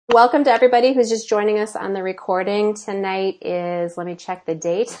Welcome to everybody who's just joining us on the recording. Tonight is, let me check the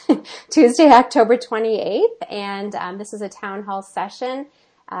date, Tuesday, October 28th, and this is a town hall session.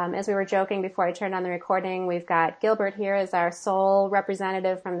 As we were joking before I turned on the recording, we've got Gilbert here as our sole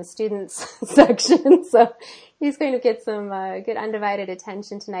representative from the students section, so he's going to get some good undivided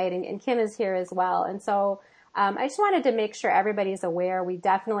attention tonight, and Kim is here as well. And so I just wanted to make sure everybody's aware we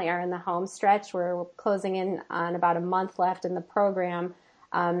definitely are in the home stretch. We're closing in on about a month left in the program.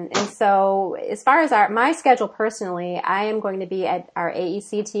 And so as far as my schedule personally, I am going to be at our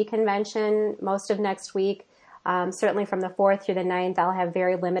AECT convention most of next week. Certainly from the 4th through the 9th, I'll have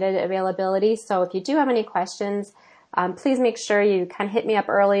very limited availability. So if you do have any questions, please make sure you kind of hit me up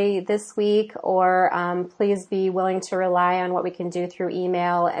early this week, or please be willing to rely on what we can do through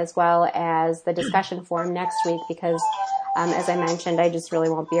email as well as the discussion forum next week, because as I mentioned, I just really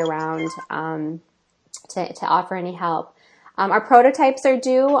won't be around to offer any help. Our prototypes are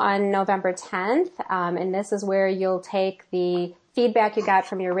due on November 10th, and this is where you'll take the feedback you got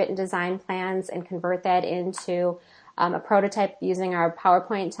from your written design plans and convert that into a prototype using our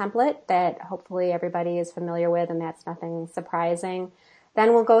PowerPoint template that hopefully everybody is familiar with, and that's nothing surprising.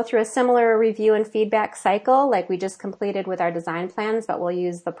 Then we'll go through a similar review and feedback cycle like we just completed with our design plans, but we'll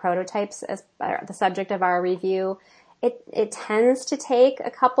use the prototypes as the subject of our review. It tends to take a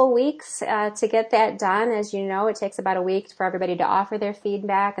couple weeks to get that done. As you know, it takes about a week for everybody to offer their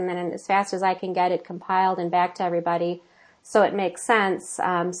feedback, and then as fast as I can get it compiled and back to everybody, so it makes sense.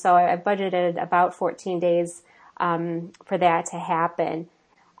 So I've budgeted about 14 days for that to happen.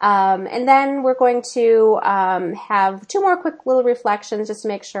 And then we're going to have two more quick little reflections just to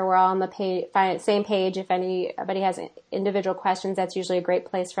make sure we're all on the same page. If anybody has individual questions, that's usually a great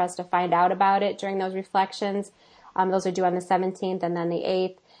place for us to find out about it during those reflections. Those are due on the 17th and then the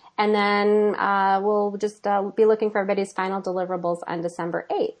 8th. And then we'll just be looking for everybody's final deliverables on December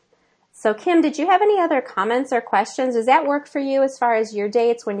 8th. So Kim, did you have any other comments or questions? Does that work for you as far as your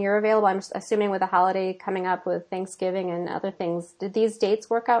dates when you're available? I'm assuming with a holiday coming up with Thanksgiving and other things, did these dates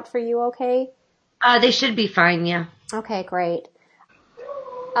work out for you okay? They should be fine, yeah. Okay, great.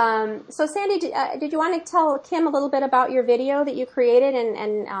 So Sandy, did you want to tell Kim a little bit about your video that you created,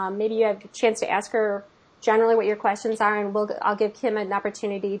 and maybe you have a chance to ask her generally what your questions are, and I'll give Kim an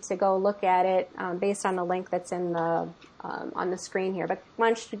opportunity to go look at it based on the link that's in the on the screen here. But why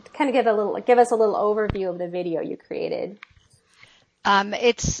don't you kind of give us a little overview of the video you created?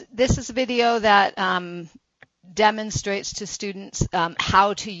 This is a video that demonstrates to students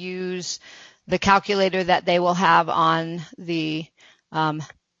how to use the calculator that they will have on the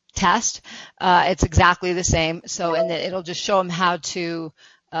test. It's exactly the same. So, and it'll just show them how to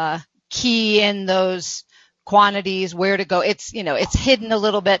key in those quantities, where to go. It's hidden a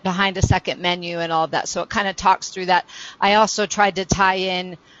little bit behind a second menu and all of that. So it kind of talks through that. I also tried to tie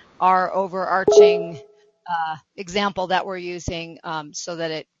in our overarching example that we're using so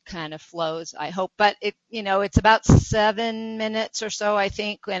that it kind of flows, I hope. But it's about 7 minutes or so, I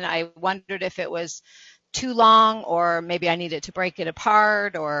think, and I wondered if it was too long or maybe I needed to break it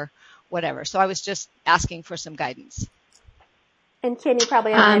apart or whatever. So I was just asking for some guidance. And Kim, you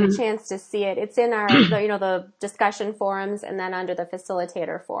probably haven't had a chance to see it. It's in our, the discussion forums, and then under the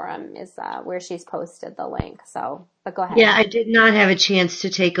facilitator forum is where she's posted the link. So, but go ahead. Yeah, I did not have a chance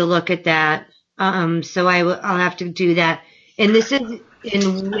to take a look at that. So I'll have to do that. And this is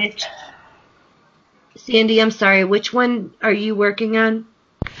in which, Sandy, I'm sorry, which one are you working on?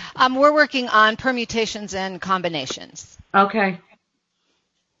 We're working on permutations and combinations. Okay.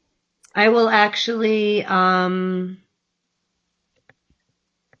 I will actually,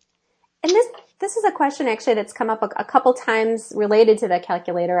 And this is a question actually that's come up a couple times related to the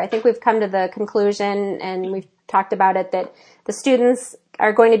calculator. I think we've come to the conclusion, and we've talked about it, that the students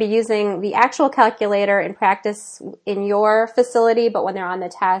are going to be using the actual calculator in practice in your facility, but when they're on the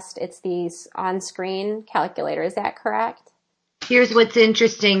test, it's the on-screen calculator. Is that correct? Here's what's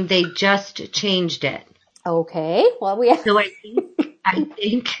interesting. They just changed it. Okay. Well, So I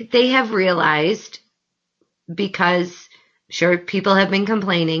think they have realized, because sure, people have been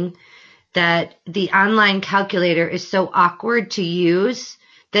complaining, that the online calculator is so awkward to use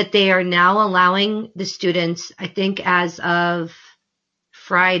that they are now allowing the students, I think as of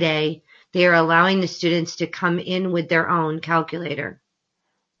Friday, they are allowing the students to come in with their own calculator.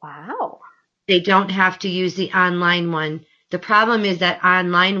 Wow. They don't have to use the online one. The problem is that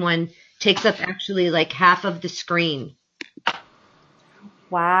online one takes up actually like half of the screen.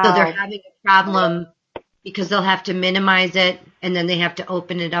 Wow. So they're having a problem because they'll have to minimize it, and then they have to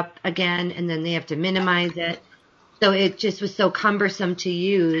open it up again, and then they have to minimize it. So it just was so cumbersome to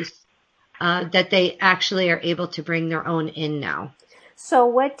use that they actually are able to bring their own in now. So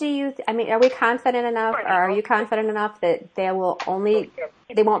what do you, I mean, are we confident enough, or are you confident enough that they won't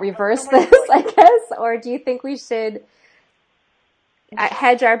reverse this, I guess? Or do you think we should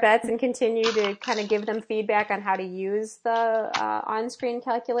hedge our bets and continue to kind of give them feedback on how to use the on-screen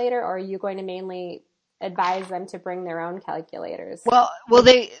calculator, or are you going to mainly advise them to bring their own calculators? Well,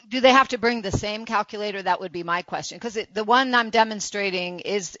 do they have to bring the same calculator? That would be my question, because the one I'm demonstrating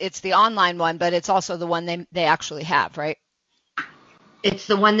it's the online one, but it's also the one they actually have, right? It's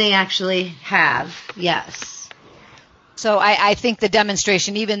the one they actually have, yes. So I think the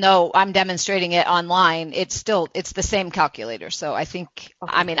demonstration, even though I'm demonstrating it online, it's the same calculator. So I think,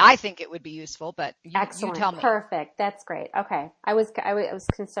 okay. I think it would be useful, but you tell me. Perfect. That's great. Okay. I was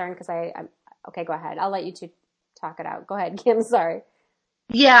concerned because okay, go ahead. I'll let you two talk it out. Go ahead, Kim. Sorry.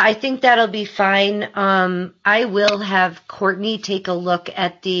 Yeah, I think that'll be fine. I will have Courtney take a look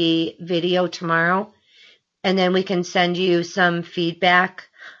at the video tomorrow, and then we can send you some feedback.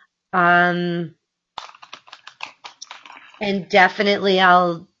 And definitely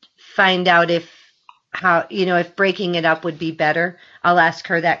I'll find out if breaking it up would be better. I'll ask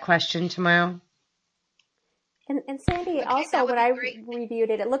her that question tomorrow. And Sandy, okay, also when I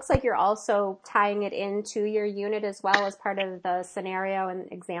reviewed it looks like you're also tying it into your unit as well as part of the scenario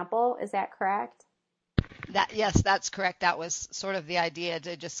and example. Is that correct? Yes, that's correct. That was sort of the idea,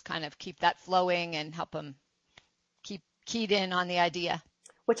 to just kind of keep that flowing and help them keep keyed in on the idea.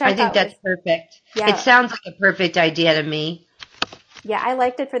 Which I think that's perfect. Yeah. It sounds like a perfect idea to me. Yeah, I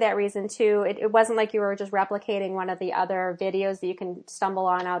liked it for that reason too. It wasn't like you were just replicating one of the other videos that you can stumble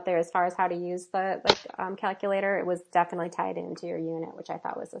on out there as far as how to use the calculator. It was definitely tied into your unit, which I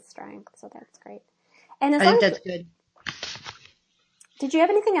thought was a strength. So that's great. And I think that's good. Did you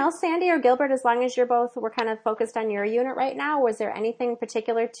have anything else, Sandy or Gilbert, as long as we're kind of focused on your unit right now? Was there anything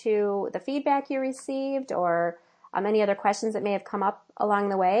particular to the feedback you received, or any other questions that may have come up along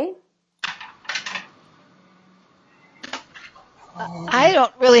the way? I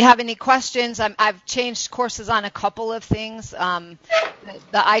don't really have any questions. I've changed courses on a couple of things. The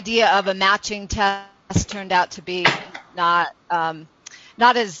idea of a matching test turned out to be not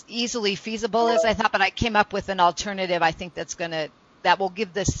as easily feasible as I thought, but I came up with an alternative. I think that will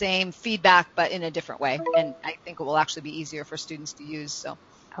give the same feedback, but in a different way, and I think it will actually be easier for students to use. So.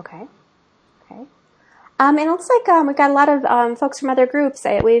 Okay. And it looks like we've got a lot of folks from other groups.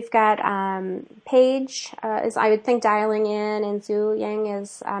 We've got Paige is, I would think, dialing in, and Zhu Yang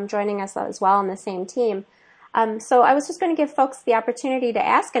is joining us as well on the same team. So I was just going to give folks the opportunity to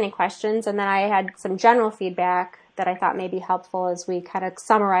ask any questions, and then I had some general feedback that I thought may be helpful as we kind of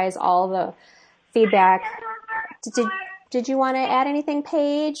summarize all the feedback. Did you want to add anything,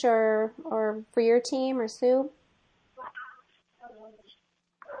 Paige, or for your team, or Sue?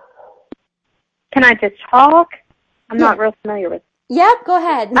 Can I just talk? I'm not real familiar with it. Yep, go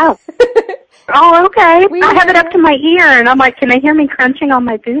ahead. Oh, okay. I have it up to my ear, and I'm like, can they hear me crunching on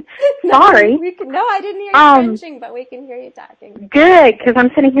my boots? Sorry. No, I didn't hear you crunching, but we can hear you talking. Good, because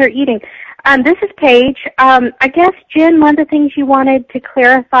I'm sitting here eating. This is Paige. I guess, Jen, one of the things you wanted to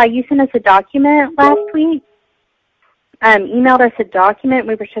clarify, you sent us a document last week. Emailed us a document.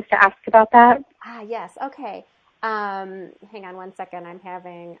 We were supposed to ask about that. Yes. Okay. Hang on one second. I'm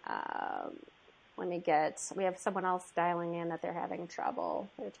having... we have someone else dialing in that they're having trouble.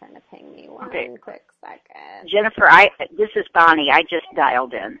 They're trying to ping me quick second. Jennifer, this is Bonnie. I just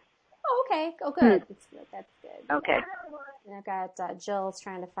dialed in. Oh, okay. Oh, good. That's good. Okay. And I've got Jill's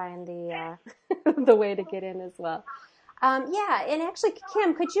trying to find the the way to get in as well. Yeah, and actually,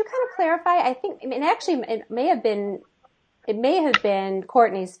 Kim, could you kind of clarify? It may have been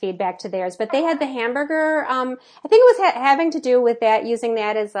Courtney's feedback to theirs, but they had the hamburger. I think it was having to do with that, using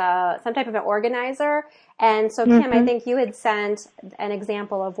that as some type of an organizer. And so, Kim, I think you had sent an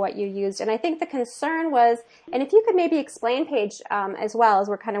example of what you used. And I think the concern was, and if you could maybe explain, Paige, as well, as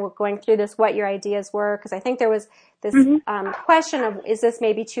we're kind of going through this, what your ideas were, because I think there was this question of, is this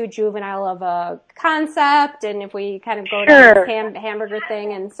maybe too juvenile of a concept? And if we kind of go down this hamburger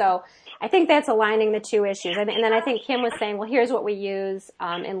thing, and so I think that's aligning the two issues. And then I think Kim was saying, well, here's what we use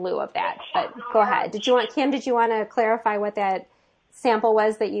in lieu of that. But go ahead. Did you want to clarify what that sample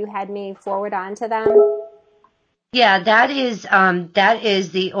was that you had me forward on to them? Yeah, that is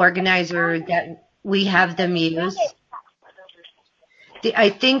the organizer that we have them use. I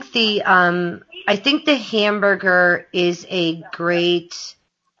think the hamburger is a great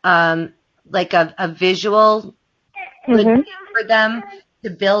like a visual for them to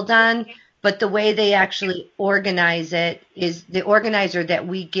build on, but the way they actually organize it is the organizer that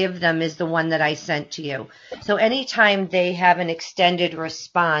we give them is the one that I sent to you. So anytime they have an extended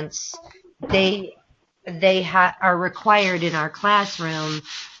response, they they are required in our classroom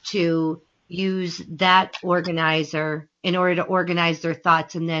to use that organizer in order to organize their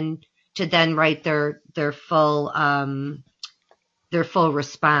thoughts and then to then write their full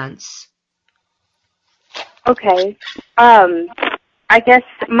response. Okay. I guess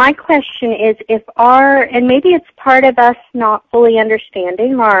my question is and maybe it's part of us not fully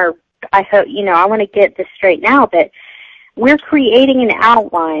understanding, or I hope, I want to get this straight now, but we're creating an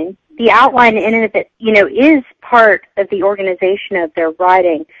outline. The outline in and of it, is part of the organization of their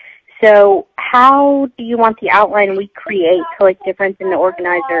writing. So how do you want the outline we create to look different than the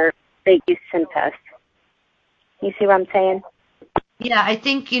organizer that you sent us? You see what I'm saying? Yeah, I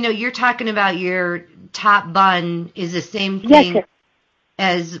think, you're talking about your top bun is the same thing. Yes.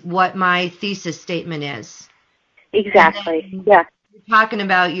 As what my thesis statement is. Exactly. Yeah. You're talking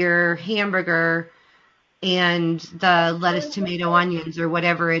about your hamburger and the lettuce, tomato, onions, or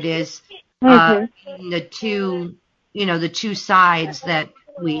whatever it is, the two sides that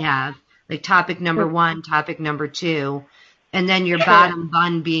we have, like topic number one, topic number two, and then your bottom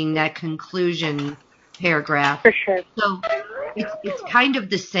bun being that conclusion paragraph. For sure. So it's kind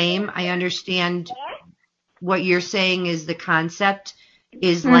of the same. I understand what you're saying is the concept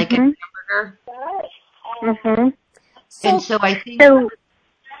is like a hamburger. And so I think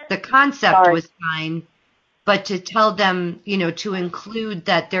the concept was fine, but to tell them, to include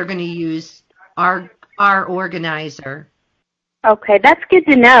that they're going to use our organizer. Okay, that's good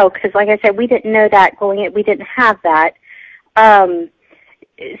to know because, like I said, we didn't know that going in. We didn't have that.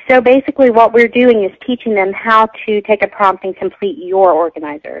 So basically what we're doing is teaching them how to take a prompt and complete your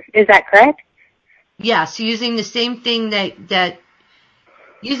organizer. Is that correct? Yes, using the same thing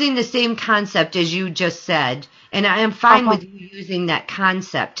using the same concept as you just said. And I am fine with you using that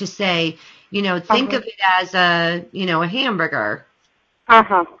concept to say, think of it as a hamburger.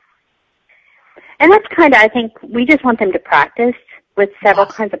 And that's kind of, I think, we just want them to practice with several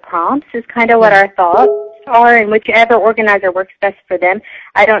kinds of prompts is kind of what our thoughts are, and whichever organizer works best for them.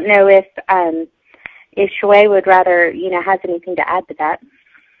 I don't know if Shui would rather, has anything to add to that.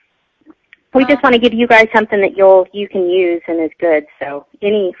 We just want to give you guys something that you can use and is good. So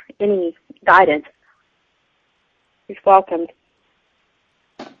any guidance is welcomed.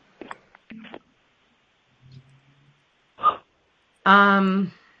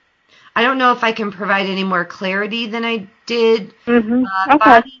 I don't know if I can provide any more clarity than I did.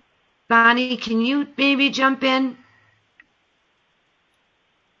 Okay. Bonnie, can you maybe jump in?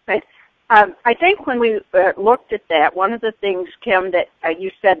 I think when we looked at that, one of the things, Kim, that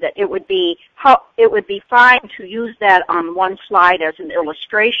you said that it would be fine to use that on one slide as an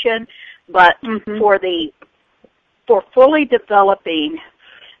illustration, but for fully developing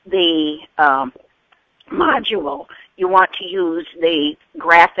the module, you want to use the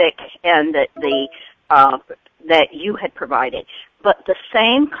graphic and the that you had provided. But the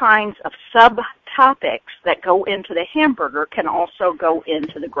same kinds of subtopics that go into the hamburger can also go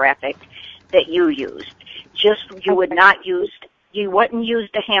into the graphic that you used. You wouldn't use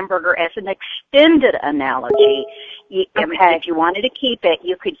the hamburger as an extended analogy. If you wanted to keep it,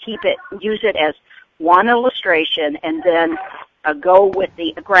 you could use it as one illustration and then go with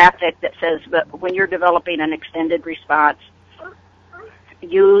the graphic that says, but when you're developing an extended response,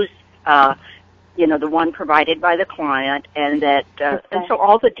 use the one provided by the client, and that and so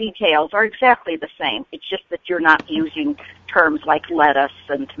all the details are exactly the same. It's just that you're not using terms like lettuce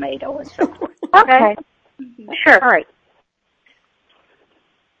and tomato and so forth. Okay. Sure. All right.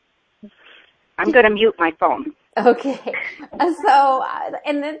 I'm going to mute my phone. Okay. So,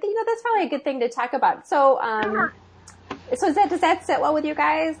 and then, that's probably a good thing to talk about. So, does that sit well with you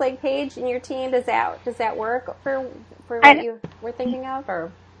guys, like Paige and your team? Does that work for what you were thinking of,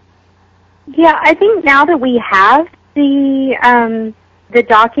 or? Yeah, I think now that we have the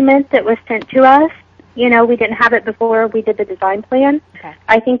document that was sent to us, we didn't have it before we did the design plan. Okay.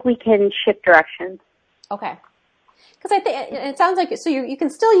 I think we can shift directions. Okay. Because I think it sounds like, so you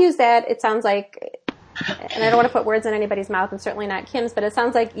can still use that. It sounds like, and I don't want to put words in anybody's mouth, and certainly not Kim's, but it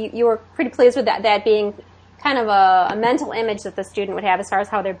sounds like you were pretty pleased with that being kind of a mental image that the student would have as far as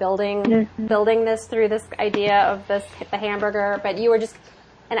how they're building this through this idea of the hamburger. But you were just,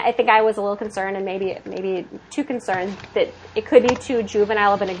 and I think I was a little concerned, and maybe too concerned, that it could be too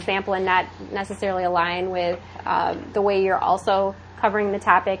juvenile of an example and not necessarily align with the way you're also covering the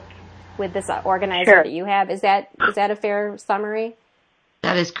topic with this organizer that you have. Is that a fair summary?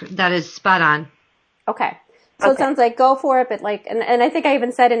 That is spot on. Okay. So It sounds like go for it, but like, and I think I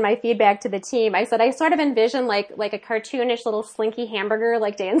even said in my feedback to the team, I said I sort of envision like a cartoonish little slinky hamburger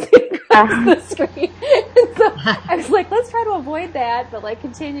like dancing across the screen. So I was like, let's try to avoid that, but like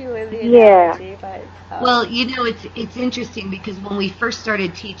continue with the analogy. But well, it's interesting because when we first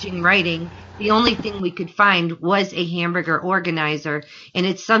started teaching writing, the only thing we could find was a hamburger organizer, and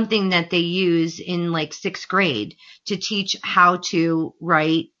it's something that they use in like 6th grade to teach how to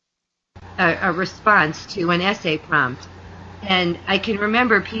write a response to an essay prompt. And I can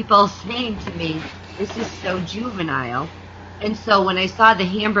remember people saying to me, this is so juvenile. And so when I saw the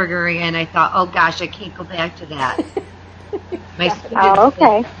hamburger again, I thought, oh gosh, I can't go back to that. My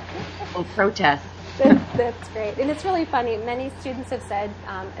students will protest. That's great. And it's really funny. Many students have said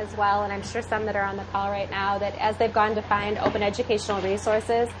as well, and I'm sure some that are on the call right now, that as they've gone to find open educational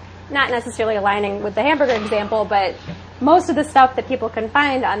resources, not necessarily aligning with the hamburger example, but most of the stuff that people can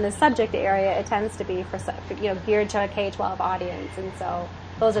find on the subject area, it tends to be for geared to a K-12 audience. And so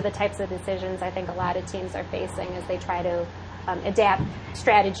those are the types of decisions I think a lot of teams are facing as they try to adapt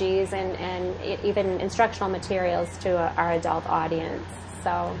strategies and even instructional materials to our adult audience.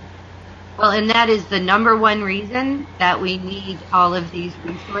 So, well, and that is the number one reason that we need all of these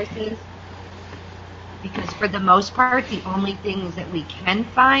resources, because for the most part, the only things that we can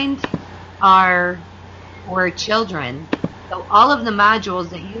find are for children. So all of the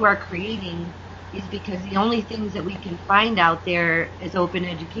modules that you are creating is because the only things that we can find out there as open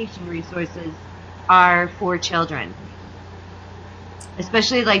education resources are for children.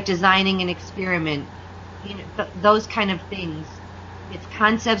 Especially like designing an experiment, those kind of things. It's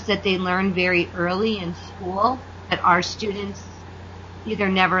concepts that they learn very early in school that our students either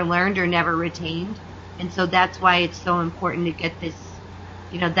never learned or never retained. And so that's why it's so important to get this,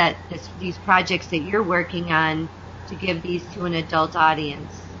 these projects that you're working on, to give these to an adult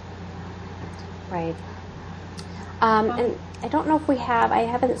audience. Right. And I don't know if I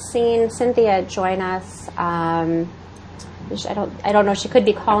haven't seen Cynthia join us. I don't know, she could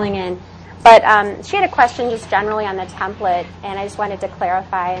be calling in. But she had a question just generally on the template, and I just wanted to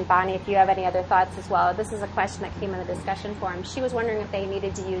clarify. And Bonnie, if you have any other thoughts as well. This is a question that came in the discussion forum. She was wondering if they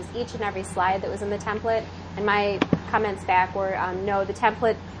needed to use each and every slide that was in the template. And my comments back were, no, the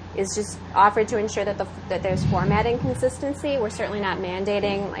template is just offered to ensure that there's formatting consistency. We're certainly not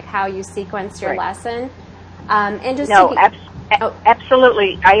mandating like how you sequence your lesson. And just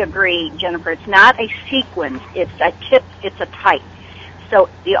absolutely, I agree, Jennifer. It's not a sequence. It's a type. So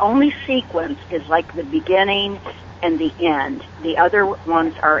the only sequence is like the beginning and the end. The other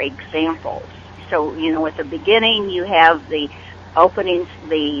ones are examples. So, at the beginning you have the openings,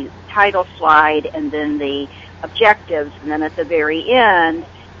 the title slide, and then the objectives, and then at the very end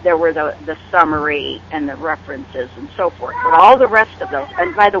there were the summary and the references and so forth. But all the rest of those,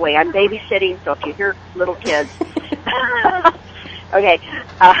 and by the way, I'm babysitting, so if you hear little kids, okay.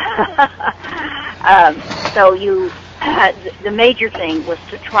 So the major thing was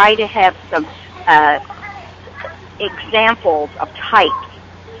to try to have some examples of types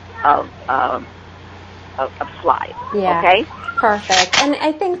of slides. Yeah. Okay. Perfect. And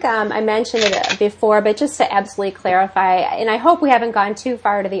I think I mentioned it before, but just to absolutely clarify, and I hope we haven't gone too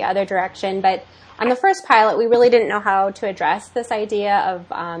far to the other direction, but on the first pilot, we really didn't know how to address this idea of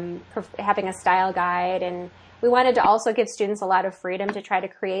having a style guide, and we wanted to also give students a lot of freedom to try to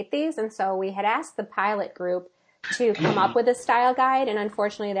create these, and so we had asked the pilot group to come up with a style guide, and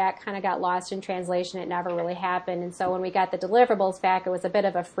unfortunately that kind of got lost in translation. It never really happened, and so when we got the deliverables back, it was a bit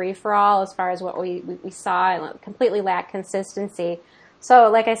of a free-for-all as far as what we saw, and completely lacked consistency. So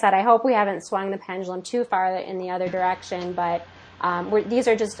like I said, I hope we haven't swung the pendulum too far in the other direction, but these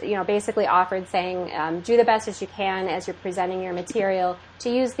are just basically offered saying do the best as you can as you're presenting your material to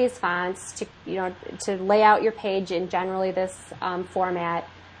use these fonts, to lay out your page in generally this format,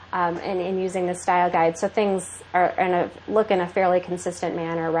 and using the style guide, so things look in a fairly consistent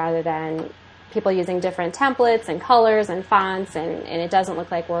manner rather than people using different templates and colors and fonts, and it doesn't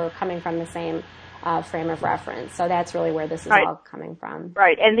look like we're coming from the same frame of reference. So that's really where this is all coming from.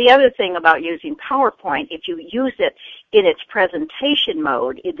 Right. And the other thing about using PowerPoint, if you use it in its presentation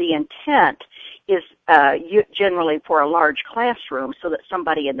mode, the intent is generally for a large classroom so that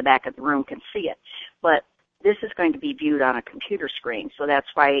somebody in the back of the room can see it. But this is going to be viewed on a computer screen, so that's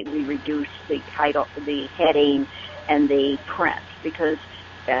why we reduce the title, the heading, and the print, because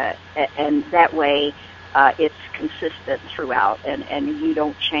and that way it's consistent throughout, and you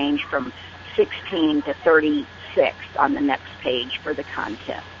don't change from 16 to 36 on the next page for the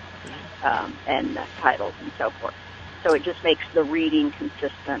content and the titles and so forth. So it just makes the reading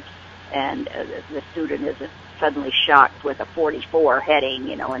consistent, and the student isn't suddenly shocked with a 44 heading,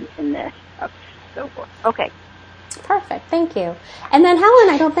 in the so forth. Okay. Perfect. Thank you. And then Helen,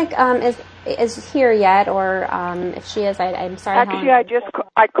 I don't think is here yet, or if she is, I'm sorry. Actually, Helen.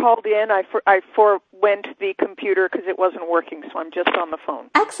 I called in. I forwent the computer because it wasn't working, so I'm just on the phone.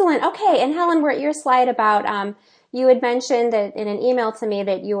 Excellent. Okay. And Helen, we're at your slide about you had mentioned that in an email to me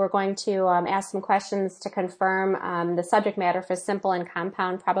that you were going to ask some questions to confirm the subject matter for simple and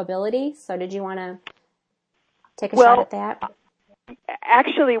compound probability. So did you want to take a shot at that?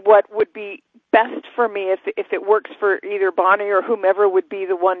 Actually, what would be best for me, if it works for either Bonnie or whomever would be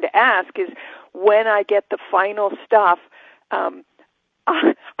the one to ask, is when I get the final stuff,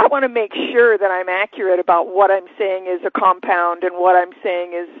 I want to make sure that I'm accurate about what I'm saying is a compound and what I'm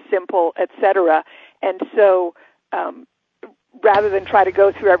saying is simple, etc. And so rather than try to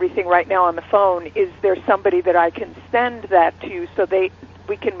go through everything right now on the phone, is there somebody that I can send that to so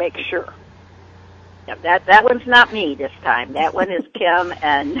we can make sure? Yeah, that one's not me this time. That one is Kim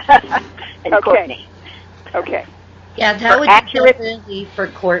and okay. Courtney. Okay. Yeah, that would be definitely for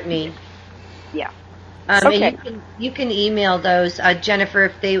Courtney. Yeah. Okay. And you can email those,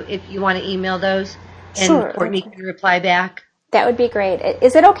 Jennifer, if you want to email those, and sure. Courtney can reply back. That would be great.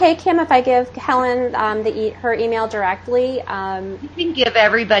 Is it okay, Kim, if I give Helen her email directly? You can give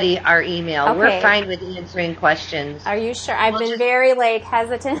everybody our email. Okay. We're fine with answering questions. Are you sure? I've been very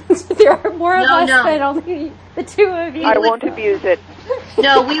hesitant. There are more of us than only the two of you. I won't abuse it.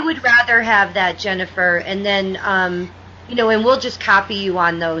 No, we would rather have that, Jennifer, and then and we'll just copy you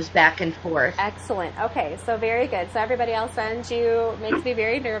on those back and forth. Excellent. Okay, so very good. So everybody else sends you, makes me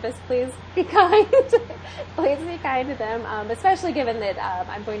very nervous. Please be kind. Please be kind to them, especially given that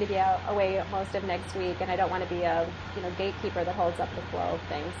I'm going to be away most of next week, and I don't want to be a gatekeeper that holds up the flow of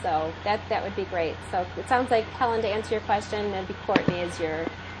things. So that would be great. So it sounds like, Helen, to answer your question, maybe Courtney is your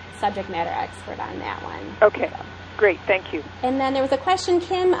subject matter expert on that one. Okay. So. Great, thank you. And then there was a question,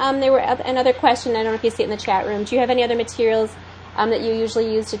 Kim. There were another question. I don't know if you see it in the chat room. Do you have any other materials that you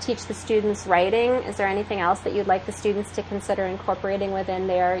usually use to teach the students writing? Is there anything else that you'd like the students to consider incorporating within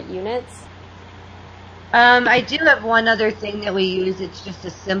their units? I do have one other thing that we use. It's just a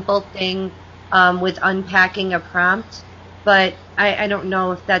simple thing with unpacking a prompt, but I don't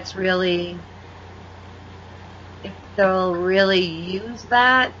know if that's really, if they'll really use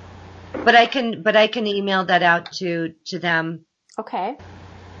that. But I can email that out to them. Okay.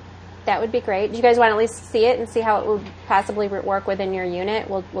 That would be great. Do you guys want to at least see it and see how it would possibly work within your unit?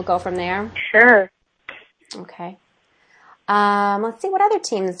 We'll go from there. Sure. Okay. Let's see, what other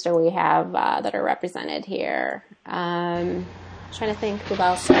teams do we have that are represented here? Trying to think who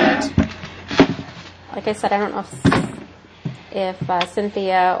else would. Like I said, I don't know if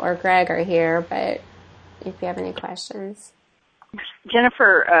Cynthia or Greg are here, but if you have any questions.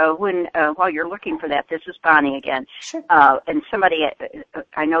 Jennifer, while you're looking for that, this is Bonnie again. Sure. And somebody,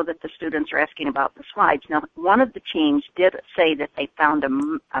 I know that the students are asking about the slides. Now, one of the teams did say that they found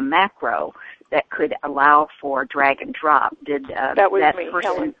a macro that could allow for drag and drop. Did that was me,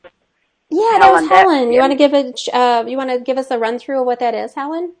 Helen? Yeah, that was Helen. You want to give us a run through of what that is,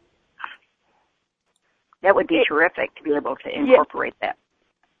 Helen? That would be terrific to be able to incorporate that.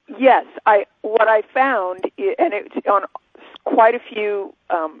 Yes, what I found, and it's on quite a few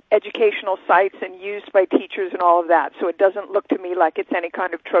educational sites and used by teachers and all of that, so it doesn't look to me like it's any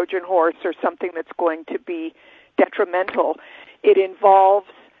kind of Trojan horse or something that's going to be detrimental. It involves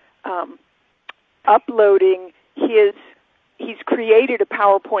uploading he's created a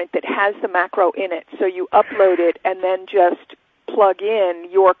PowerPoint that has the macro in it, so you upload it and then just plug in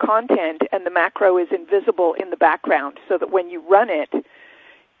your content, and the macro is invisible in the background, so that when you run it,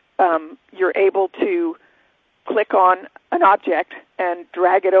 you're able to click on an object and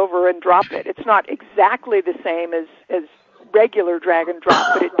drag it over and drop it. It's not exactly the same as regular drag and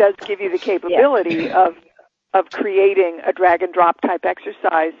drop, but it does give you the capability of creating a drag and drop type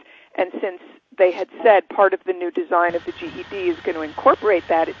exercise. And since they had said part of the new design of the GED is going to incorporate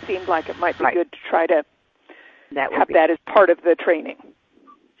that, it seemed like it might be good to try to have that as part of the training.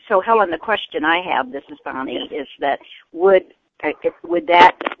 So, Helen, the question I have, this is Bonnie, is that would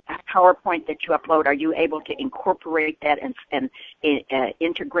that PowerPoint that you upload, are you able to incorporate that and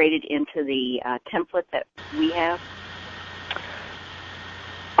integrate it into the template that we have?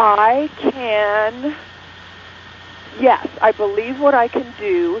 I can, yes. I believe what I can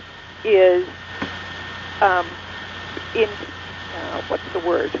do is, what's the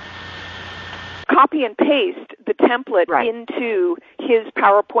word? Copy and paste the template into his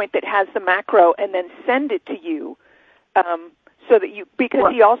PowerPoint that has the macro and then send it to you. So that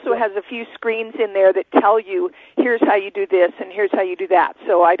because he also has a few screens in there that tell you, here's how you do this and here's how you do that.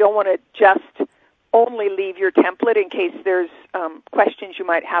 So I don't want to just only leave your template in case there's questions you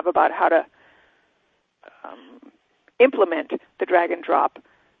might have about how to implement the drag and drop.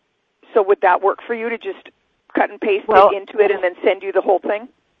 So would that work for you to just cut and paste it into it and then send you the whole thing?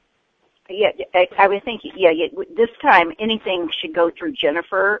 Yeah, I would think, this time anything should go through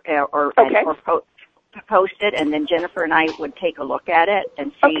Jennifer or post it, and then Jennifer and I would take a look at it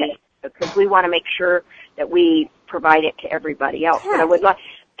and see, because we want to make sure that we provide it to everybody else. Yeah. But I would like,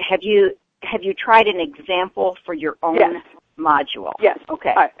 have you tried an example for your own module? Yes.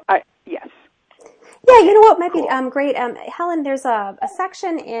 Okay. Yes. Yeah, you know what might be great, Helen. There's a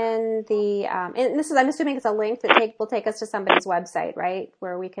section in the, and this is, I'm assuming it's a link that will take us to somebody's website, right,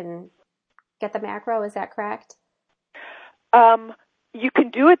 where we can get the macro. Is that correct? You can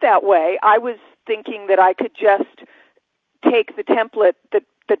do it that way. I was thinking that I could just take the template that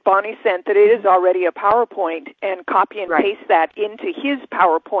Bonnie sent, that it is already a PowerPoint, and copy and paste that into his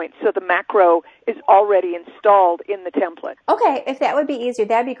PowerPoint, so the macro is already installed in the template. Okay, if that would be easier,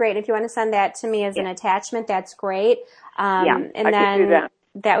 that'd be great. If you want to send that to me as an attachment, that's great. And I can do that.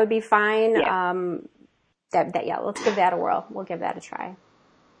 That would be fine. Yeah. Let's give that a whirl. We'll give that a try.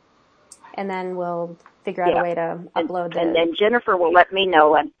 And then we'll figure out a way to upload and then Jennifer will let me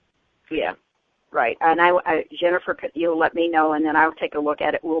know. And and Jennifer, you'll let me know, and then I'll take a look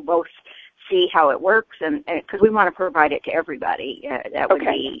at it. We'll both see how it works, and because we want to provide it to everybody. That would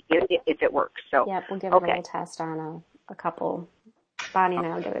be if it works. So we'll give it a little test on a couple. Bonnie and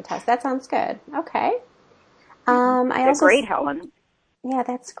I will give it a test. That sounds good. Okay. Great, Helen. Yeah,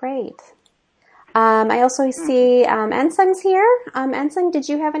 that's great. I also see Ensung's here. Ensung, did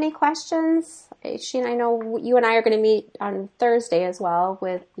you have any questions? I know you and I are going to meet on Thursday as well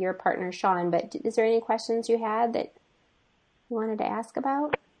with your partner, Sean, but is there any questions you had that you wanted to ask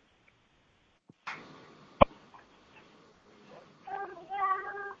about?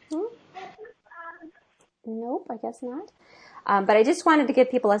 Nope, I guess not. But I just wanted to give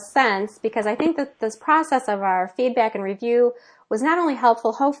people a sense, because I think that this process of our feedback and review was not only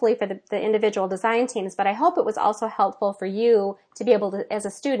helpful, hopefully, for the individual design teams, but I hope it was also helpful for you to be able to, as a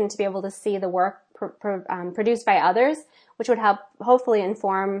student, to be able to see the work produced by others, which would help hopefully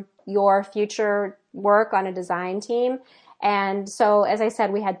inform your future work on a design team. And so, as I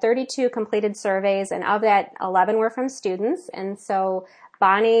said, we had 32 completed surveys, and of that, 11 were from students. And so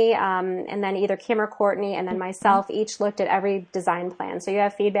Bonnie, and then either Kim or Courtney, and then myself each looked at every design plan. So you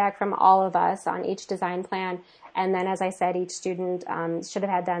have feedback from all of us on each design plan. And then, as I said, each student should have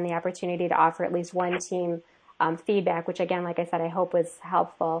had then the opportunity to offer at least one team feedback, which again, like I said, I hope was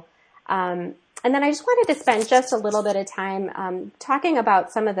helpful. And then I just wanted to spend just a little bit of time talking about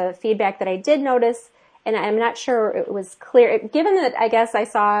some of the feedback that I did notice, and I'm not sure it was clear. Given that I guess I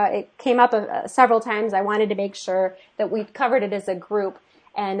saw it came up several times, I wanted to make sure that we covered it as a group.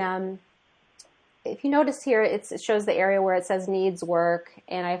 And if you notice here, it shows the area where it says needs work,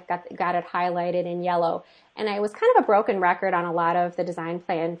 and I've got it highlighted in yellow. And I was kind of a broken record on a lot of the design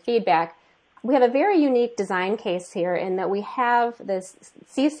plan feedback. We have a very unique design case here in that we have this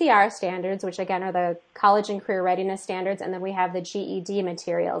CCR standards, which again are the college and career readiness standards, and then we have the GED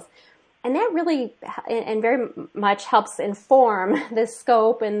materials. And that really and very much helps inform the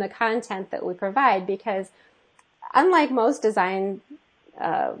scope and the content that we provide, because unlike most design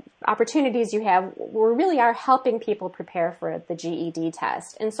opportunities you have, we really are helping people prepare for the GED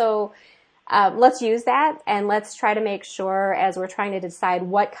test. And so let's use that, and let's try to make sure, as we're trying to decide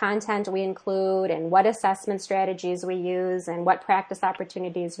what content we include and what assessment strategies we use and what practice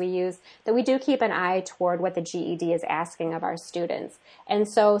opportunities we use, that we do keep an eye toward what the GED is asking of our students. And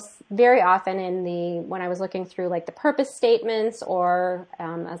so very often when I was looking through like the purpose statements, or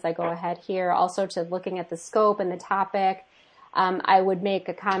as I go ahead here, also to looking at the scope and the topic, I would make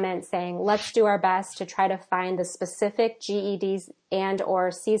a comment saying, let's do our best to try to find the specific GEDs and or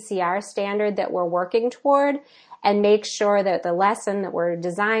CCR standard that we're working toward, and make sure that the lesson that we're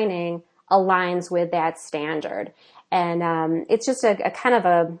designing aligns with that standard. And it's just a kind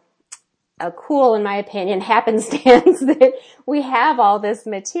of a cool, in my opinion, happenstance that we have all this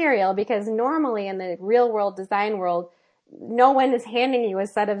material, because normally in the real world design world, no one is handing you a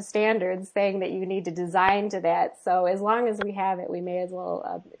set of standards saying that you need to design to that. So as long as we have it, we may as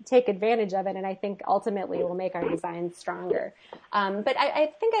well take advantage of it. And I think ultimately it will make our designs stronger. But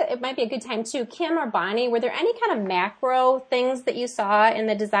I think it might be a good time too. Kim or Bonnie, were there any kind of macro things that you saw in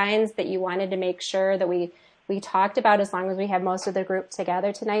the designs that you wanted to make sure that we talked about, as long as we have most of the group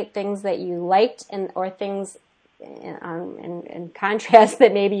together tonight, things that you liked or things in contrast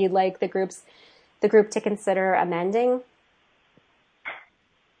that maybe you'd like the group to consider amending?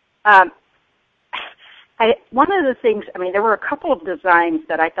 One of the things, there were a couple of designs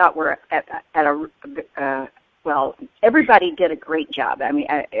that I thought were everybody did a great job.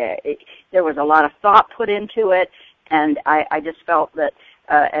 There was a lot of thought put into it, And I just felt that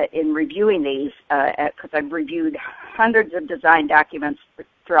in reviewing these, because I've reviewed hundreds of design documents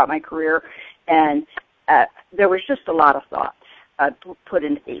throughout my career, and there was just a lot of thought put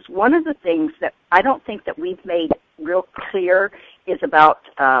into these. One of the things that I don't think that we've made real clear is about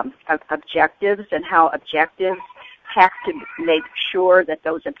objectives, and how objectives have to make sure that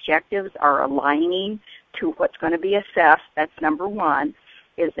those objectives are aligning to what's going to be assessed. That's number one,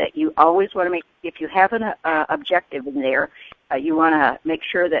 is that you always want to make, if you have an objective in there, you want to make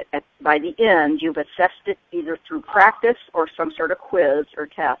sure that by the end you've assessed it either through practice or some sort of quiz or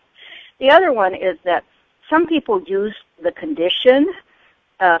test. The other one is that some people use the condition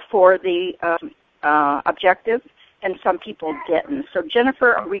for the objective, and some people didn't. So,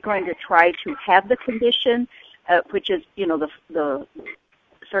 Jennifer, are we going to try to have the condition, which is, the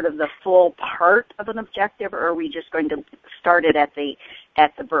sort of the full part of an objective, or are we just going to start it at the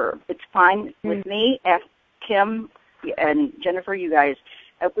verb? It's fine with me. Ask Kim and Jennifer, you guys.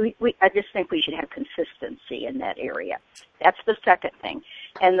 I just think we should have consistency in that area. That's the second thing.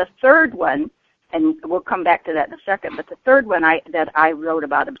 And the third one, and we'll come back to that in a second, but the third one that I wrote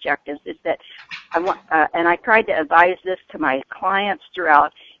about objectives is that I want, and I tried to advise this to my clients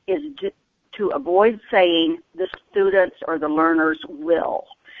throughout, is to avoid saying the students or the learners will,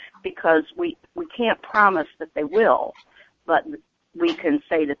 because we can't promise that they will, but we can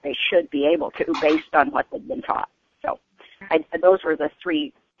say that they should be able to based on what they've been taught. So those were the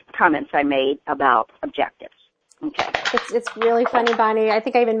three comments I made about objectives. Okay. It's really funny, Bonnie. I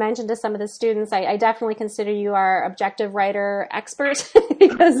think I even mentioned to some of the students, I definitely consider you our objective writer expert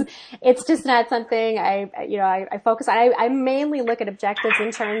because it's just not something I focus on. I mainly look at objectives in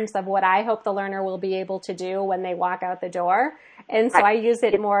terms of what I hope the learner will be able to do when they walk out the door. And so I use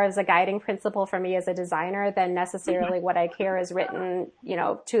it more as a guiding principle for me as a designer than necessarily what I care is written,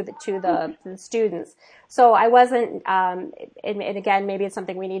 to the students. So I wasn't, and again, maybe it's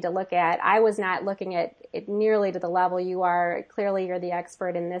something we need to look at. I was not looking at it nearly to the level you are. Clearly, you're the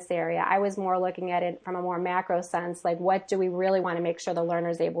expert in this area. I was more looking at it from a more macro sense, like what do we really want to make sure the learner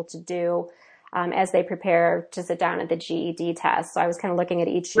is able to do as they prepare to sit down at the GED test. So I was kind of looking at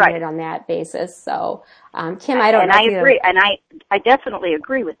each unit on that basis. So, Kim, I don't know. And I agree, and I definitely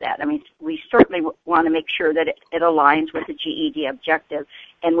agree with that. I mean, we certainly want to make sure that it aligns with the GED objective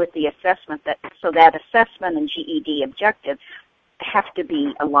and with the assessment, so that assessment and GED objective have to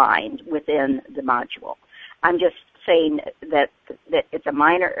be aligned within the module. I'm just saying that it's a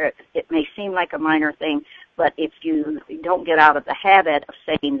minor, it may seem like a minor thing, but if you don't get out of the habit of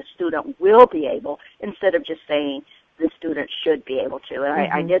saying the student will be able, instead of just saying the student should be able to. And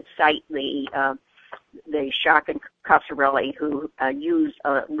I did cite the Schock and Casarelli, who use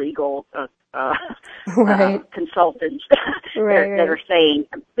legal consultants that are saying,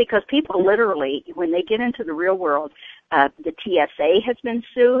 because people literally, when they get into the real world, the TSA has been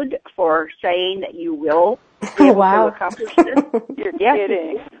sued for saying that you will be able to accomplish this. You're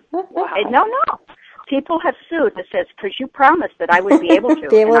kidding. Wow. No. People have sued that says, because you promised that I would be able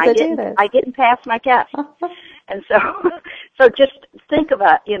to, I didn't pass my test. And so just think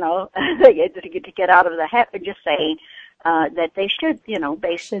about, to get out of the habit, just saying that they should,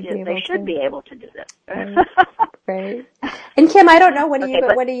 they should be able to do this. Right. And Kim, I don't know, do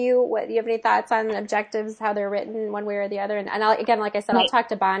you have any thoughts on objectives, how they're written one way or the other? And again, like I said, I'll talk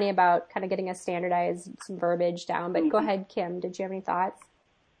to Bonnie about kind of getting a standardized some verbiage down, but go ahead, Kim, did you have any thoughts?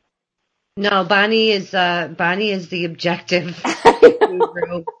 No, Bonnie is the objective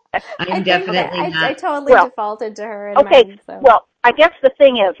guru. I'm definitely not. I totally defaulted to her. Well, I guess the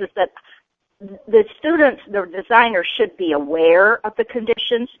thing is that the students, the designers should be aware of the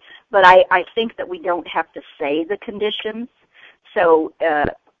conditions, but I think that we don't have to say the conditions. So,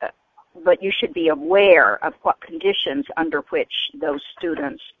 but you should be aware of what conditions under which those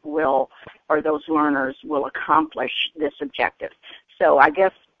students will, or those learners will accomplish this objective. So I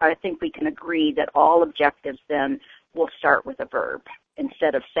think we can agree that all objectives then will start with a verb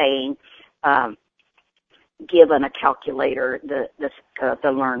instead of saying, given a calculator,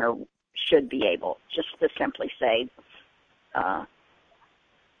 the learner should be able, just to simply say,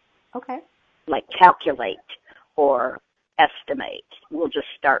 like calculate or estimate. We'll just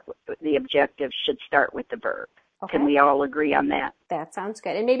start with the objective should start with the verb. Okay. Can we all agree on that? That sounds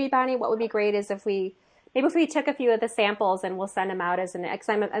good. And maybe, Bonnie, what would be great is if we took a few of the samples and we'll send them out as because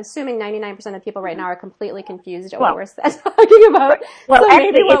I'm assuming 99% of people right now are completely confused at what we're talking about. Well, so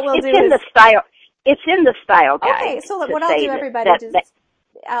actually, maybe what we'll do is it's in the style guide. Okay, so what I'll do, everybody,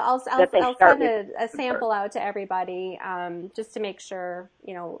 I'll send a sample out to everybody just to make sure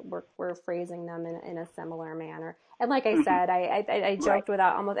we're phrasing them in a similar manner. And like I said, I joked with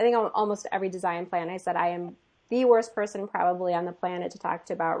almost every design plan. I said I am the worst person probably on the planet to talk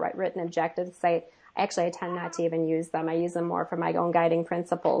to about written objectives. I tend not to even use them. I use them more for my own guiding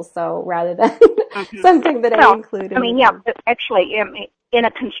principles. So rather than something that I include. Actually, in a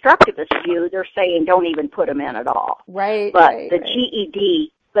constructivist view, they're saying don't even put them in at all. Right. But right, the right.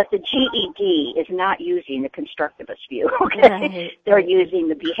 GED. But the GED is not using the constructivist view, okay? Right. They're using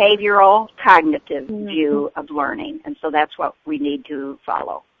the behavioral, cognitive view of learning, and so that's what we need to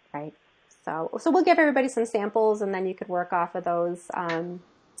follow. Right. So we'll give everybody some samples, and then you could work off of those,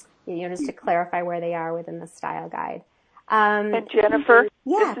 just to clarify where they are within the style guide. And Jennifer,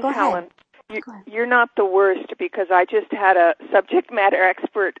 yeah, this is go Helen. ahead. You're not the worst, because I just had a subject matter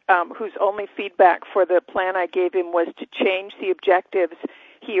expert whose only feedback for the plan I gave him was to change the objectives.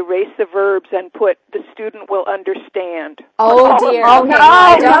 He erased the verbs and put "the student will understand." Oh dear! Oh, okay. No.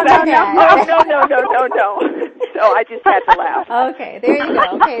 So I just had to laugh. Okay, there you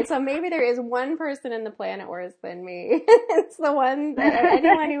go. Okay, so maybe there is one person in the planet worse than me. It's the one that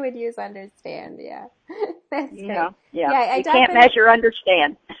anyone who would use "understand." Yeah, that's great. Yeah. You can't measure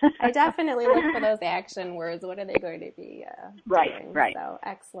understand. I definitely look for those action words. What are they going to be doing? Right. So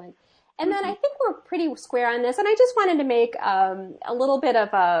excellent. And then I think we're pretty square on this. And I just wanted to make a little bit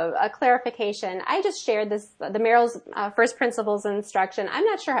of a clarification. I just shared the Merrill's First Principles Instruction. I'm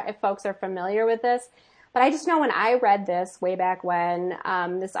not sure if folks are familiar with this, but I just know when I read this way back when,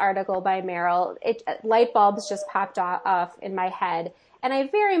 this article by Merrill, light bulbs just popped off in my head. And I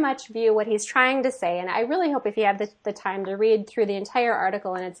very much view what he's trying to say, and I really hope if you have the time to read through the entire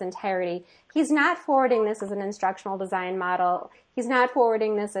article in its entirety, he's not forwarding this as an instructional design model. He's not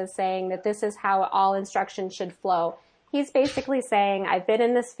forwarding this as saying that this is how all instruction should flow. He's basically saying, I've been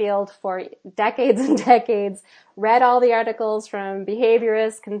in this field for decades and decades, read all the articles from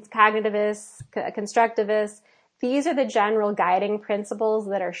behaviorists, cognitivists, constructivists. These are the general guiding principles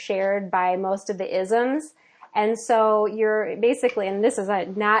that are shared by most of the isms. And so you're basically, and this is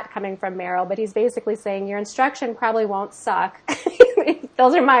not coming from Merrill, but he's basically saying your instruction probably won't suck.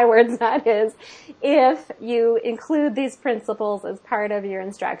 Those are my words, not his, if you include these principles as part of your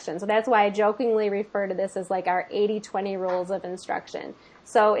instruction. So that's why I jokingly refer to this as like our 80-20 rules of instruction.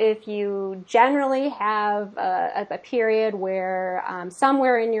 So if you generally have a period where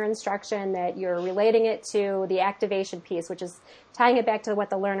somewhere in your instruction that you're relating it to the activation piece, which is tying it back to what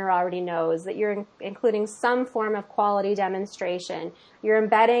the learner already knows, that you're including some form of quality demonstration, you're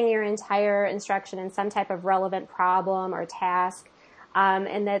embedding your entire instruction in some type of relevant problem or task,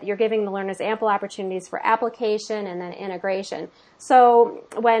 and that you're giving the learners ample opportunities for application and then integration. So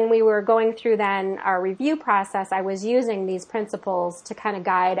when we were going through then our review process, I was using these principles to kind of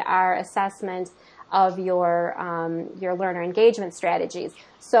guide our assessment of your learner engagement strategies.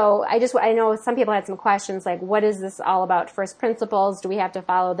 So I know some people had some questions like, what is this all about first principles? Do we have to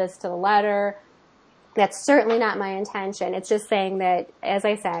follow this to the letter? That's certainly not my intention. It's just saying that, as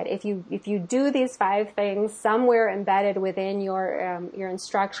I said, if you do these 5 things somewhere embedded within your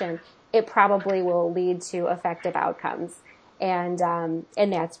instruction, it probably will lead to effective outcomes. And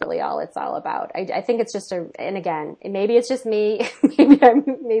that's really all it's all about. I think it's just and again, maybe it's just me,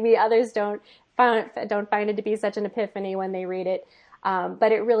 maybe others don't find it to be such an epiphany when they read it.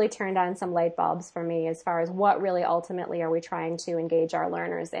 But it really turned on some light bulbs for me as far as what really ultimately are we trying to engage our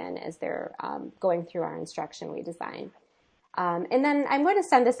learners in as they're going through our instruction we design. And then I'm going to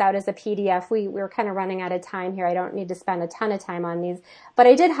send this out as a PDF. We're kind of running out of time here. I don't need to spend a ton of time on these, but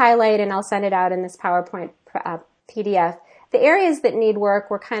I did highlight, and I'll send it out in this PowerPoint PDF. The areas that need work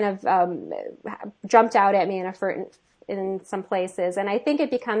were kind of jumped out at me in some places, and I think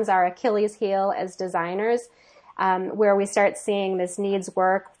it becomes our Achilles heel as designers. Where we start seeing this needs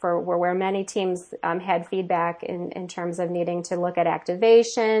work where many teams had feedback in terms of needing to look at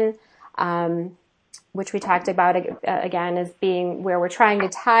activation, which we talked about again as being where we're trying to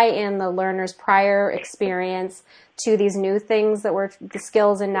tie in the learner's prior experience to these new things that were the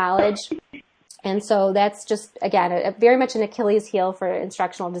skills and knowledge. And so that's just, again, very much an Achilles heel for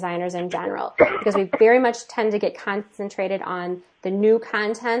instructional designers in general, because we very much tend to get concentrated on the new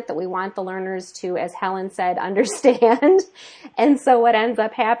content that we want the learners to, as Helen said, understand. And so what ends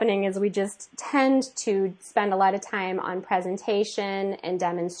up happening is we just tend to spend a lot of time on presentation and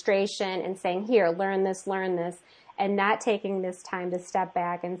demonstration and saying, here, learn this, and not taking this time to step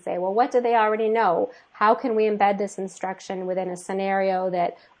back and say, well, what do they already know? How can we embed this instruction within a scenario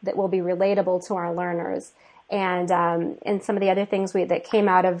that will be relatable to our learners? And some of the other things that came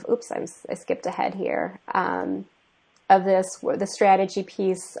out of, I skipped ahead here. of this, the strategy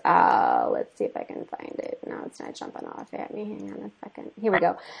piece. Let's see if I can find it. No, it's not jumping off at me. Hang on a second. Here we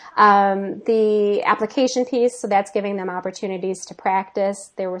go. The application piece, so that's giving them opportunities to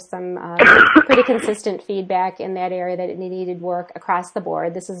practice. There was some pretty consistent feedback in that area that it needed work across the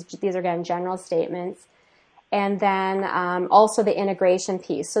board. These are, again, general statements. And then also the integration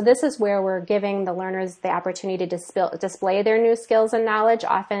piece. So this is where we're giving the learners the opportunity to display their new skills and knowledge,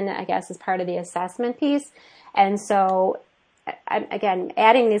 often, I guess, as part of the assessment piece. And so, again,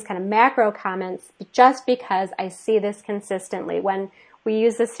 adding these kind of macro comments just because I see this consistently. When we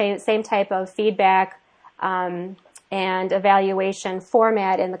use the same type of feedback and evaluation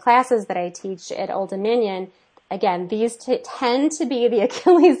format in the classes that I teach at Old Dominion, again, these tend to be the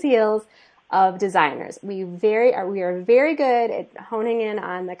Achilles heels of designers. We are very good at honing in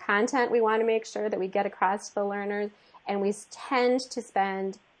on the content we want to make sure that we get across to the learners, and we tend to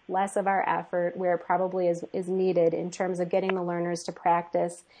spend less of our effort where it probably is needed in terms of getting the learners to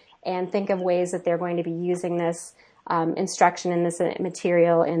practice and think of ways that they're going to be using this instruction in this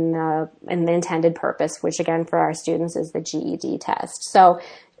material in the intended purpose, which again for our students is the GED test. So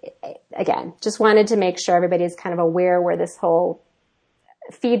again, just wanted to make sure everybody's kind of aware where this whole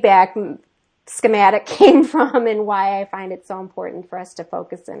feedback schematic came from and why I find it so important for us to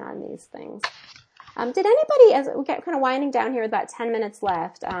focus in on these things. Did anybody, as we get kind of winding down here with about 10 minutes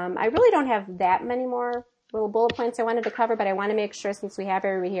left, I really don't have that many more little bullet points I wanted to cover, but I want to make sure since we have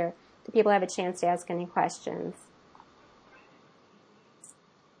everybody here, that people have a chance to ask any questions.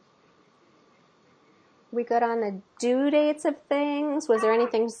 We good on the due dates of things? Was there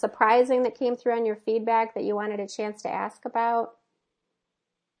anything surprising that came through on your feedback that you wanted a chance to ask about?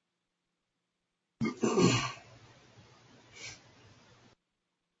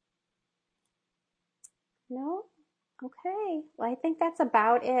 No? Okay. Well, I think that's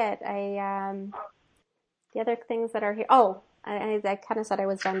about it. The other things that are here. Oh, I kind of said I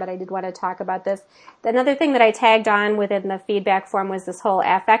was done, but I did want to talk about this. Another thing that I tagged on within the feedback form was this whole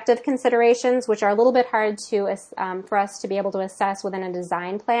affective considerations, which are a little bit hard to for us to be able to assess within a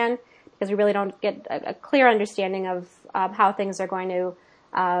design plan because we really don't get a clear understanding of how things are going to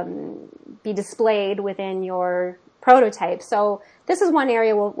be displayed within your prototype. So this is one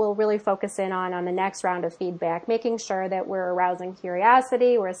area we'll really focus in on the next round of feedback, making sure that we're arousing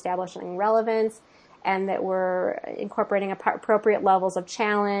curiosity, we're establishing relevance, and that we're incorporating appropriate levels of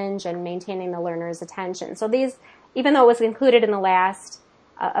challenge and maintaining the learner's attention. So these, even though it was included in the last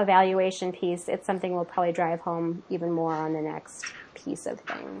evaluation piece, it's something we'll probably drive home even more on the next piece of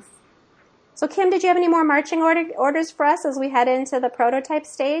things. So Kim, did you have any more marching orders for us as we head into the prototype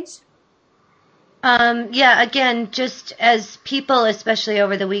stage? Yeah, again, just as people, especially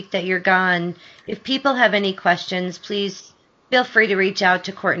over the week that you're gone, if people have any questions, please feel free to reach out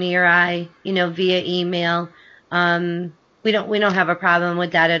to Courtney or I, via email. We don't have a problem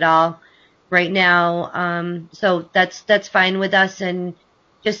with that at all right now. So that's fine with us. And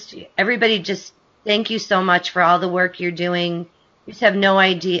just everybody, just thank you so much for all the work you're doing. You just have no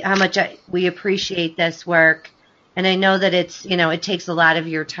idea how much we appreciate this work. And I know that it's, it takes a lot of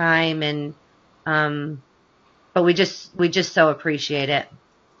your time and, but we just so appreciate it.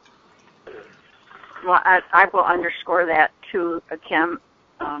 Well, I will underscore that too, Kim,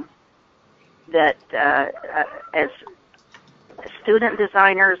 that as student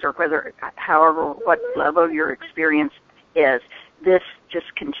designers or what level your experience is, this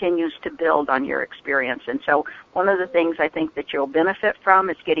just continues to build on your experience. And so one of the things I think that you'll benefit from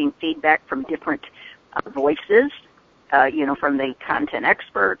is getting feedback from different voices, from the content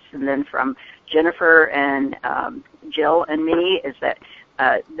experts and then from Jennifer and Jill and me, is that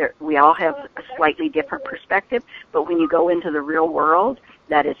we all have a slightly different perspective, but when you go into the real world,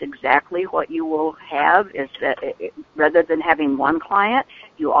 that is exactly what you will have, is that rather than having one client,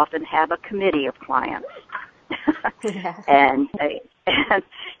 you often have a committee of clients. Yeah.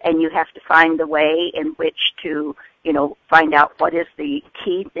 and you have to find the way in which to, find out what is the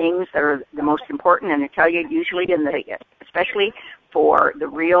key things that are the most important. And I tell you, usually especially for the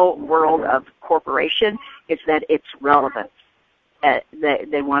real world of corporation, is that it's relevant.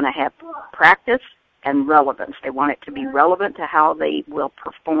 They want to have practice and relevance. They want it to be relevant to how they will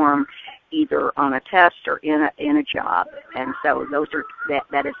perform either on a test or in a job. And so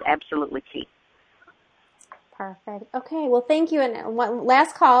that is absolutely key. Perfect. Okay, well, thank you. And one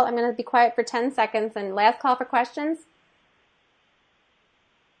last call. I'm going to be quiet for 10 seconds. And last call for questions.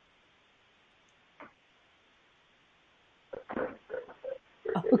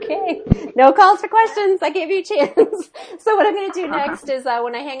 Okay. No calls for questions. I gave you a chance. So what I'm going to do next is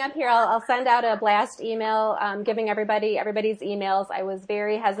when I hang up here, I'll send out a blast email giving everybody's emails. I was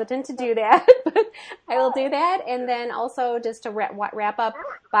very hesitant to do that, but I will do that. And then also just to wrap up,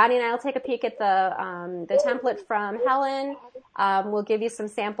 Bonnie and I will take a peek at the template from Helen. We'll give you some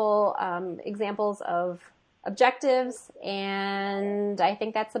sample examples of objectives, and I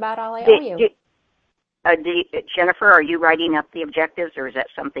think that's about all I owe you. Jennifer, are you writing up the objectives, or is that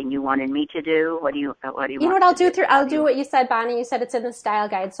something you wanted me to do? What do you want? You know what I'll do? I'll do what you said, Bonnie. You said it's in the style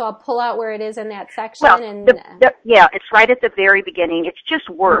guide, so I'll pull out where it is in that section. Well, yeah, it's right at the very beginning. It's just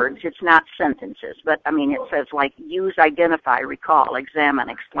words. It's not sentences. But, I mean, it says, like, use, identify, recall, examine,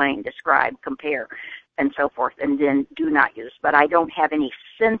 explain, describe, compare, and so forth, and then do not use. But I don't have any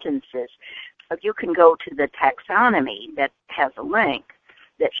sentences. But you can go to the taxonomy that has a link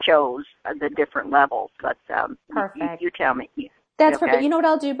that shows the different levels, but perfect. You tell me. That's okay? perfect. You know what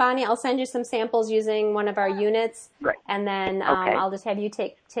I'll do, Bonnie? I'll send you some samples using one of our units, right. And then I'll just have you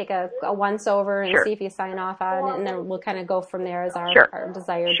take a once over and see if you sign off on it, and then we'll kind of go from there as our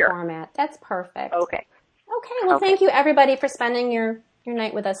desired format. That's perfect. Okay. Well, thank you everybody for spending your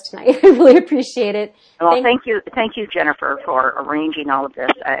night with us tonight. I really appreciate it. Well, thank you, Jennifer, for arranging all of this.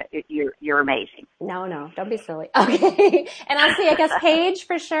 You're amazing. No, don't be silly. Okay, and I'll see, I guess, Paige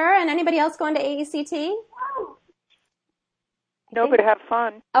for sure, and anybody else going to AECT? No, but have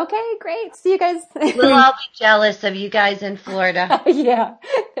fun. Okay, great. See you guys. We'll all be jealous of you guys in Florida. Yeah,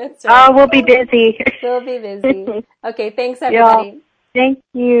 that's right. Oh, we'll be busy. We'll be busy. Okay, thanks everybody. Thank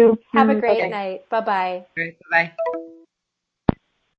you. Have a great night. Bye-bye. All right, bye-bye.